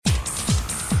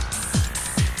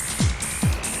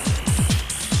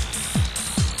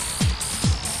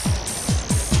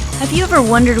Have you ever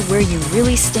wondered where you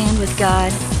really stand with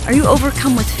God? Are you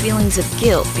overcome with feelings of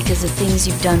guilt because of things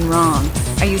you've done wrong?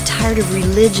 Are you tired of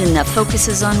religion that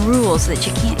focuses on rules that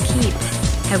you can't keep?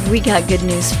 Have we got good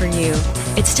news for you?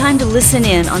 It's time to listen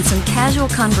in on some casual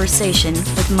conversation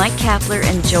with Mike Kapler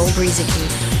and Joel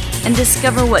Brieseke and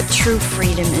discover what true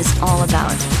freedom is all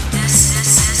about.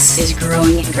 This is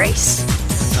Growing in Grace.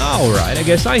 All right, I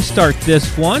guess I start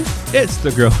this one. It's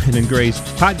the Growing in Grace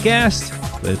podcast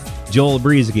with Joel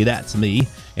Brieseke, that's me,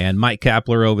 and Mike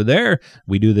Kapler over there.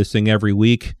 We do this thing every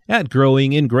week at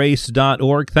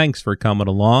growingingrace.org. Thanks for coming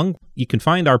along. You can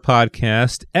find our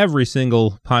podcast, every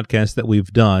single podcast that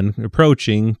we've done,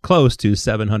 approaching close to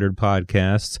 700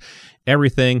 podcasts,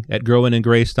 everything at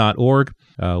growingingrace.org.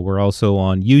 We're also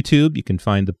on YouTube. You can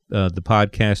find the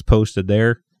podcast posted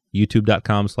there,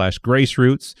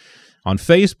 youtube.com/graceroots. On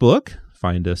Facebook,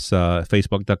 find us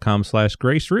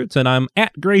facebook.com/graceroots, and I'm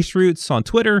at graceroots on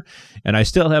Twitter, and I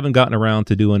still haven't gotten around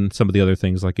to doing some of the other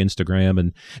things like Instagram.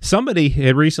 And somebody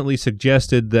had recently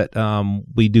suggested that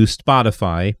we do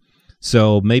Spotify,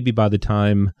 so maybe by the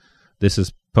time this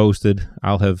is posted,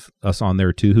 I'll have us on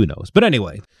there too. Who knows? But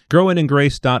anyway,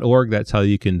 growingingrace.org, that's how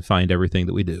you can find everything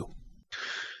that we do.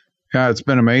 Yeah, it's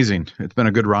been amazing. It's been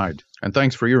a good ride, and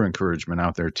thanks for your encouragement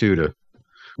out there too.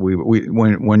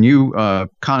 When you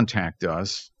contact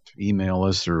us, email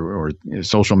us or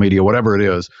social media, whatever it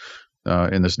is,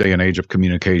 in this day and age of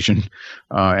communication,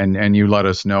 and you let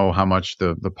us know how much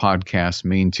the podcasts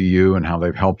mean to you and how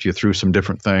they've helped you through some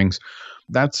different things,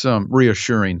 that's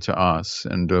reassuring to us,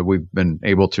 and we've been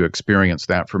able to experience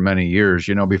that for many years.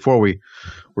 You know, before we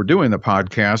were doing the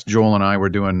podcast, Joel and I were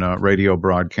doing radio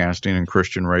broadcasting and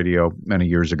Christian radio many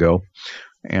years ago,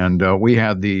 and we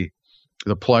had the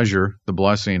pleasure, the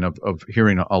blessing of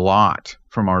hearing a lot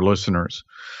from our listeners.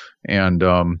 And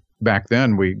back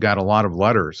then, we got a lot of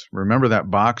letters. Remember that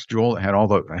box, Joel, that had all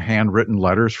the handwritten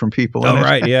letters from people in it?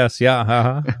 Right, yes, yeah.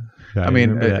 Uh-huh. I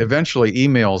mean, eventually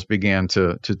emails began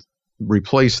to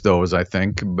replace those, I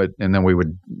think, and then we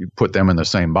would put them in the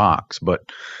same box.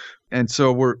 And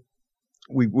so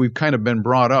we've kind of been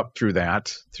brought up through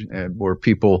that, where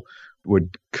people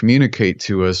would communicate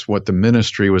to us what the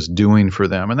ministry was doing for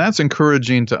them. And that's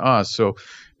encouraging to us. So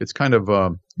it's kind of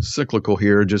cyclical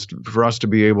here, just for us to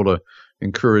be able to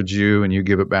encourage you and you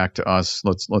give it back to us.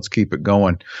 Let's keep it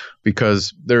going,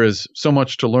 because there is so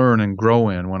much to learn and grow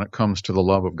in when it comes to the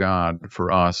love of God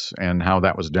for us and how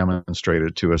that was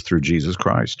demonstrated to us through Jesus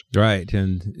Christ. Right.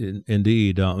 And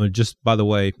indeed, just by the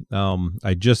way,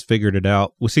 I just figured it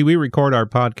out. Well, see, we record our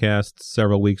podcasts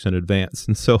several weeks in advance.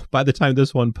 And so by the time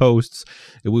this one posts,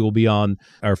 we will be on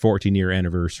our 14-year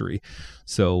anniversary.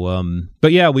 So,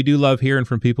 but yeah, we do love hearing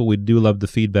from people. We do love the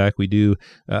feedback. We do.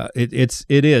 It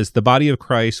is the body of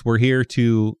Christ. We're here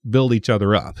to build each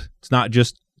other up. It's not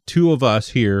just two of us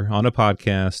here on a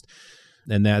podcast,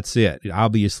 and that's it.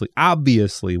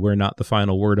 Obviously, we're not the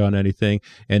final word on anything,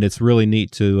 and it's really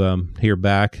neat to hear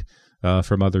back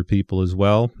from other people as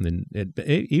well. And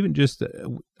even just,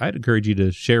 I'd encourage you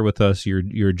to share with us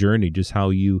your journey, just how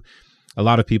you. A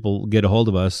lot of people get a hold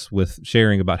of us with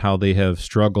sharing about how they have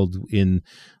struggled in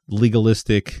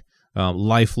legalistic,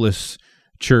 lifeless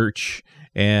church,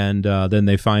 and then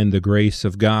they find the grace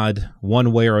of God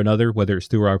one way or another, whether it's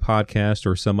through our podcast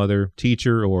or some other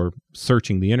teacher or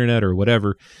searching the internet or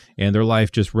whatever, and their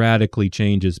life just radically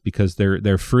changes because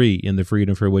they're free in the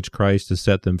freedom for which Christ has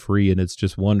set them free, and it's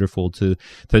just wonderful to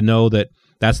know that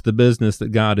that's the business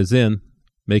that God is in,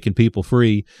 making people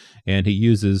free, and He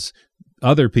uses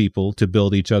other people to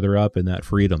build each other up in that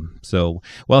freedom. So,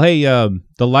 well, hey,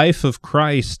 the life of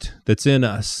Christ that's in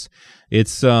us,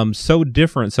 it's so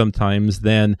different sometimes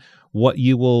than what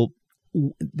you will,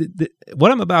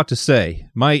 what I'm about to say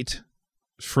might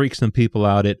freak some people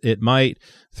out. It might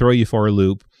throw you for a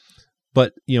loop,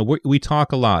 but you know, we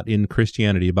talk a lot in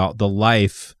Christianity about the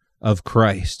life of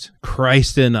Christ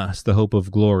in us, the hope of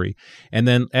glory. And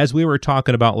then as we were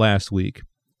talking about last week,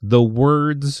 the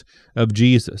words of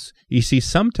Jesus. You see,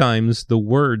 sometimes the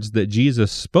words that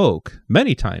Jesus spoke,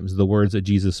 many times the words that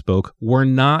Jesus spoke, were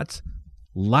not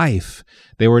life.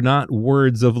 They were not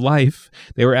words of life.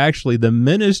 They were actually the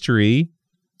ministry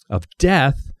of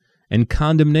death and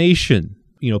condemnation.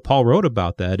 You know, Paul wrote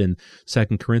about that in 2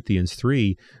 Corinthians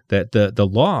 3, that the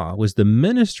law was the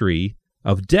ministry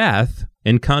of death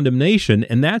and condemnation,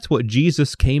 and that's what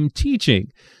Jesus came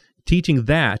teaching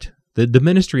that, the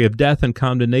ministry of death and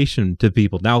condemnation to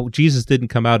people. Now, Jesus didn't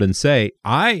come out and say,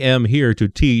 I am here to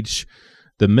teach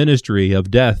the ministry of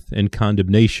death and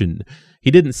condemnation.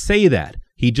 He didn't say that.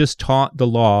 He just taught the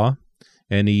law,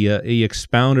 and he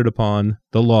expounded upon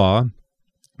the law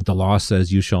The law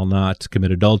says you shall not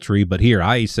commit adultery, but here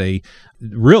I say,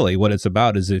 really what it's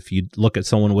about is if you look at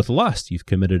someone with lust, you've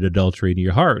committed adultery in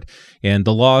your heart. And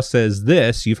the law says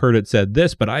this, you've heard it said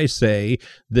this, but I say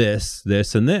this,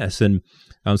 this, and this. And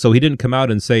so he didn't come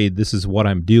out and say, this is what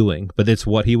I'm doing, but it's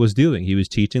what he was doing. He was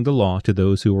teaching the law to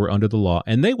those who were under the law,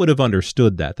 and they would have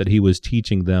understood that he was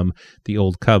teaching them the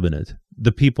old covenant.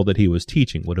 The people that he was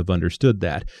teaching would have understood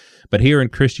that. But here in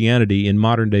Christianity, in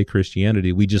modern-day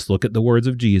Christianity, we just look at the words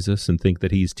of Jesus and think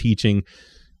that he's teaching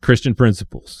Christian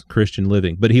principles, Christian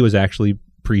living, but he was actually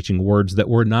preaching words that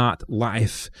were not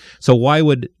life. So why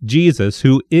would Jesus,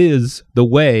 who is the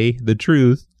way, the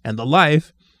truth, and the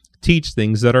life, teach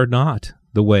things that are not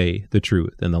the way, the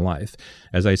truth, and the life?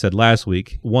 As I said last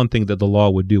week, one thing that the law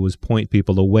would do was point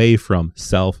people away from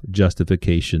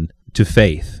self-justification to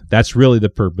faith. That's really the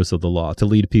purpose of the law, to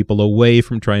lead people away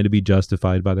from trying to be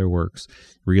justified by their works,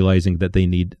 realizing that they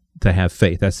need to have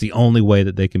faith. That's the only way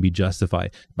that they can be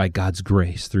justified, by God's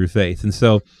grace through faith. And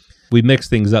so we mix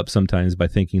things up sometimes by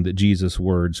thinking that Jesus'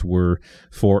 words were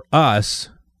for us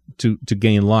to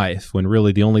gain life, when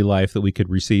really the only life that we could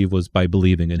receive was by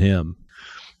believing in him.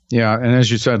 Yeah, and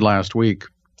as you said last week,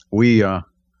 we're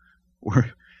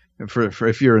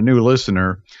if you're a new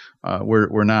listener,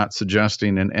 we're not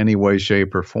suggesting in any way,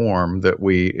 shape, or form that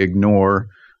we ignore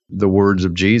the words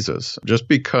of Jesus. Just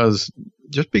because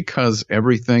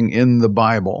everything in the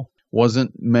Bible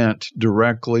wasn't meant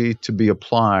directly to be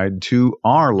applied to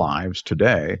our lives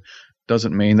today,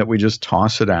 doesn't mean that we just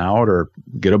toss it out or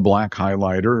get a black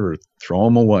highlighter or throw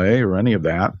them away or any of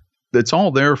that. It's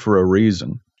all there for a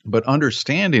reason. But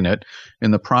understanding it in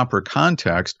the proper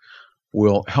context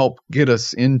will help get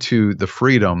us into the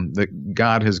freedom that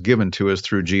God has given to us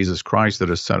through Jesus Christ that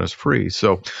has set us free.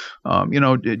 So,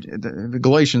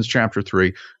 Galatians chapter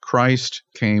 3, Christ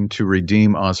came to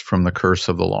redeem us from the curse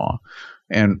of the law.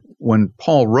 And when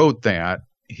Paul wrote that,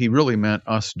 he really meant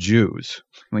us Jews.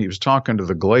 He was talking to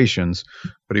the Galatians,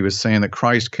 but he was saying that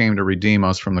Christ came to redeem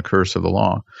us from the curse of the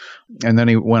law. And then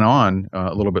he went on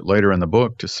a little bit later in the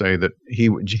book to say that he,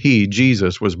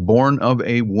 Jesus, was born of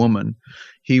a woman.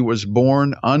 He was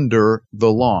born under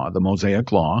the law, the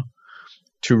Mosaic law,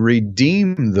 to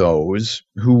redeem those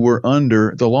who were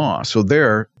under the law. So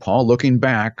there, Paul, looking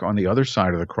back on the other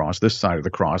side of the cross, this side of the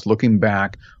cross, looking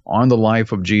back on the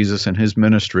life of Jesus and his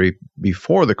ministry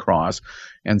before the cross,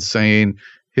 and saying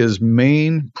his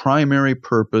main primary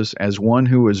purpose as one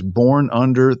who was born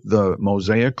under the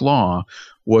Mosaic law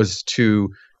was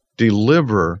to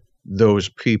deliver those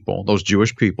people, those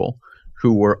Jewish people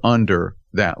who were under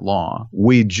that law.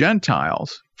 We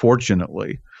Gentiles,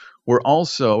 fortunately, were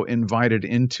also invited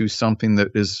into something that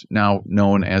is now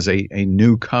known as a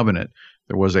new covenant.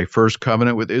 There was a first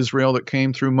covenant with Israel that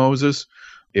came through Moses.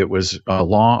 It was a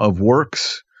law of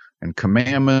works and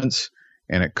commandments,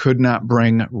 and it could not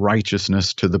bring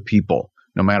righteousness to the people,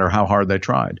 no matter how hard they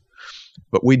tried.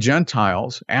 But we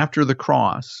Gentiles, after the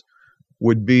cross,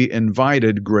 would be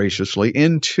invited graciously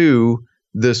into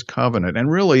this covenant.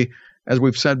 And really, as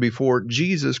we've said before,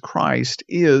 Jesus Christ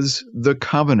is the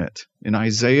covenant. In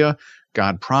Isaiah,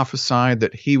 God prophesied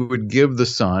that he would give the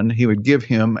Son, he would give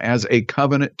him as a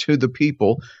covenant to the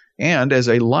people and as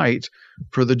a light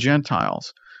for the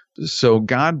Gentiles. So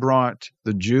God brought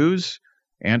the Jews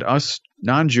and us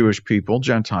non-Jewish people,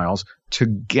 Gentiles,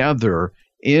 together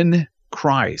in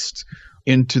Christ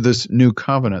into this new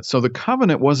covenant. So the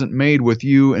covenant wasn't made with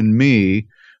you and me,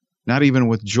 not even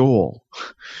with Joel.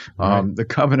 Right. The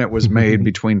covenant was made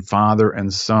between Father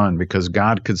and Son because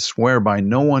God could swear by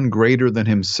no one greater than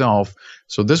himself.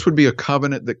 So this would be a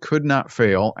covenant that could not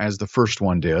fail, as the first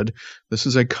one did. This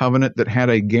is a covenant that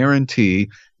had a guarantee.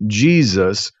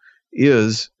 Jesus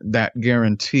is that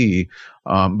guarantee.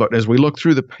 But as we look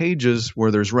through the pages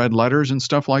where there's red letters and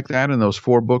stuff like that in those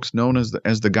 4 books known as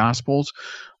the Gospels,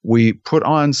 we put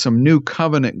on some new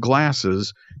covenant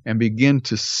glasses and begin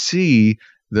to see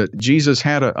that Jesus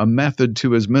had a method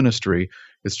to his ministry.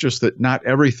 It's just that not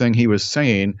everything he was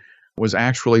saying was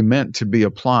actually meant to be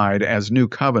applied as new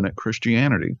covenant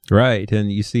Christianity. Right. And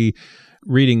you see,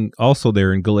 reading also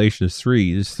there in Galatians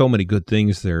 3, there's so many good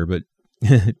things there, but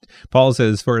Paul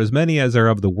says, "For as many as are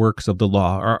of the works of the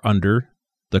law are under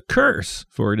the curse,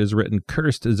 for it is written,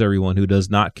 cursed is everyone who does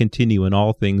not continue in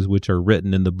all things which are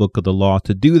written in the book of the law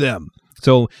to do them."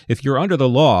 So if you're under the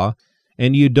law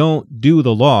and you don't do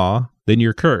the law, then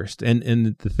you're cursed. And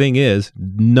the thing is,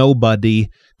 nobody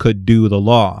could do the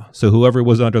law. So whoever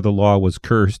was under the law was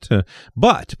cursed.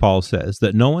 But Paul says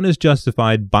that no one is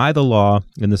justified by the law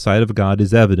in the sight of God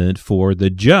is evident, for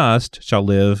the just shall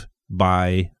live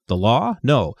by the law?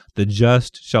 No, the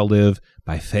just shall live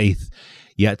by faith.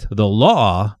 Yet the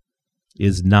law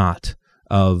is not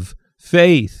of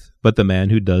faith, but the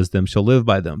man who does them shall live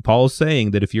by them. Paul's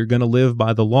saying that if you're going to live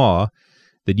by the law,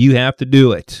 that you have to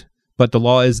do it. But the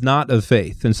law is not of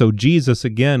faith. And so Jesus,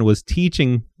 again, was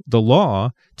teaching the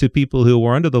law to people who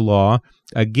were under the law,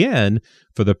 again,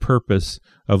 for the purpose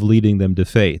of leading them to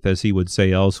faith. As he would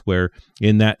say elsewhere,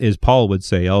 as Paul would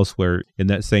say elsewhere in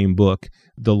that same book,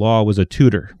 the law was a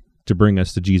tutor to bring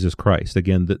us to Jesus Christ.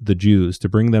 Again, the Jews, to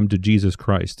bring them to Jesus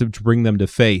Christ, to bring them to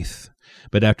faith.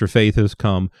 But after faith has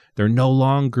come, they're no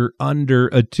longer under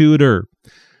a tutor.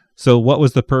 So what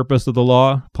was the purpose of the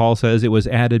law? Paul says it was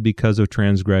added because of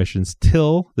transgressions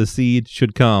till the seed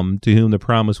should come to whom the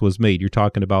promise was made. You're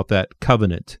talking about that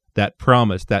covenant, that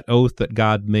promise, that oath that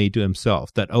God made to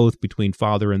himself, that oath between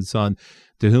Father and Son,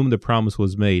 to whom the promise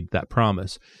was made, that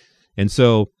promise. And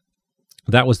so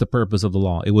that was the purpose of the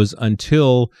law. It was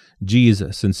until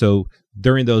Jesus. And so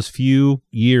during those few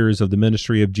years of the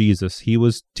ministry of Jesus, he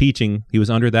was teaching, he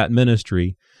was under that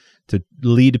ministry to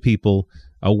lead people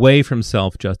away from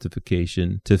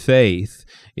self-justification to faith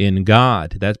in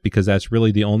God. That's because that's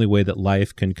really the only way that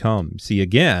life can come. See,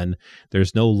 again,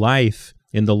 there's no life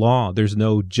in the law. There's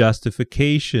no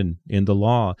justification in the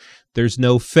law. There's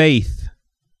no faith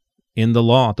in the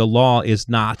law. The law is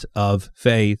not of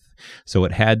faith. So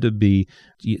it had to be,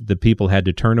 the people had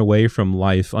to turn away from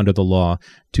life under the law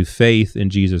to faith in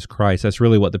Jesus Christ. That's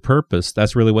really what the purpose,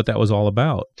 that's really what that was all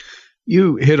about.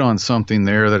 You hit on something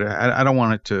there that I don't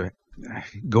want it to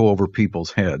go over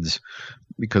people's heads,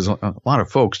 because a lot of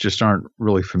folks just aren't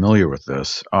really familiar with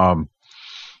this.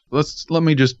 Let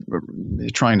me just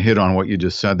try and hit on what you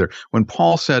just said there. When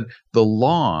Paul said the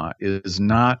law is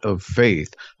not of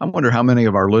faith, I wonder how many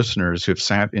of our listeners who have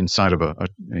sat inside of a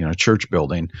church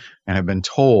building and have been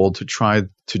told to try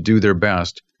to do their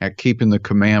best at keeping the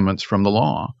commandments from the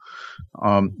law.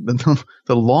 The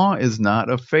law is not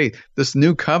of faith. This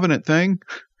new covenant thing,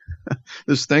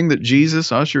 this thing that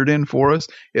Jesus ushered in for us,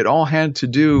 it all had to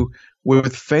do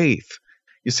with faith.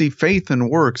 You see, faith and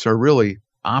works are really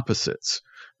opposites.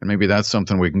 And maybe that's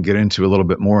something we can get into a little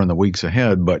bit more in the weeks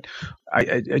ahead. But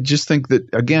I just think that,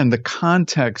 again, the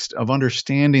context of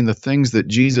understanding the things that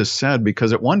Jesus said,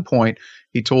 because at one point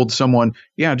he told someone,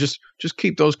 yeah, just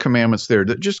keep those commandments there.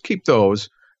 Just keep those.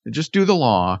 Just do the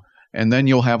law, and then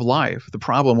you'll have life. The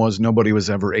problem was nobody was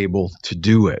ever able to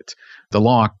do it. The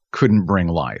law couldn't bring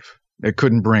life. It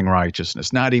couldn't bring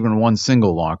righteousness. Not even one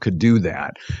single law could do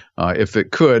that. If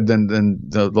it could, then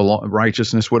the law,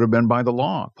 righteousness would have been by the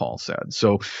law, Paul said.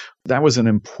 So that was an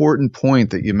important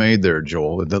point that you made there,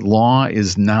 Joel. The law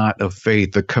is not of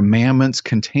faith. The commandments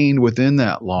contained within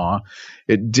that law,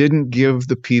 it didn't give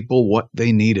the people what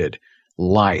they needed,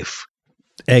 life.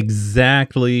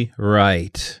 Exactly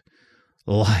right.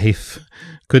 Life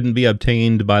couldn't be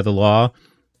obtained by the law.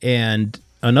 And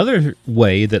another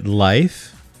way that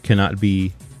life cannot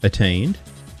be attained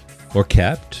or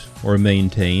kept or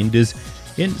maintained is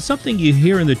in something you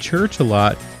hear in the church a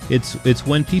lot. It's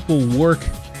when people work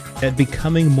at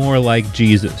becoming more like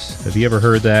Jesus. Have you ever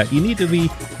heard that? You need to be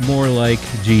more like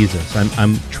Jesus.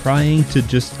 I'm trying to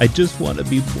I just want to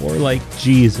be more like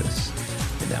Jesus.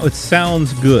 Now it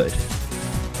sounds good,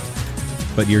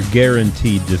 but you're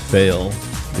guaranteed to fail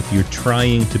if you're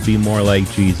trying to be more like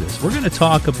Jesus. We're going to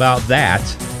talk about that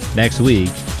next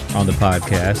week on the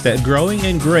podcast at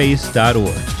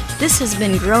growingingrace.org. This has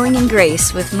been Growing in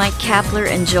Grace with Mike Kapler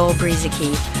and Joel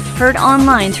Brizicki, heard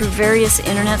online through various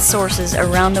internet sources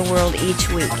around the world each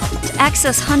week. To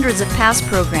access hundreds of past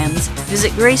programs,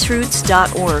 visit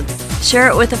graceroots.org. Share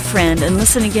it with a friend and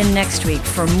listen again next week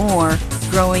for more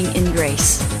Growing in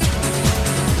Grace.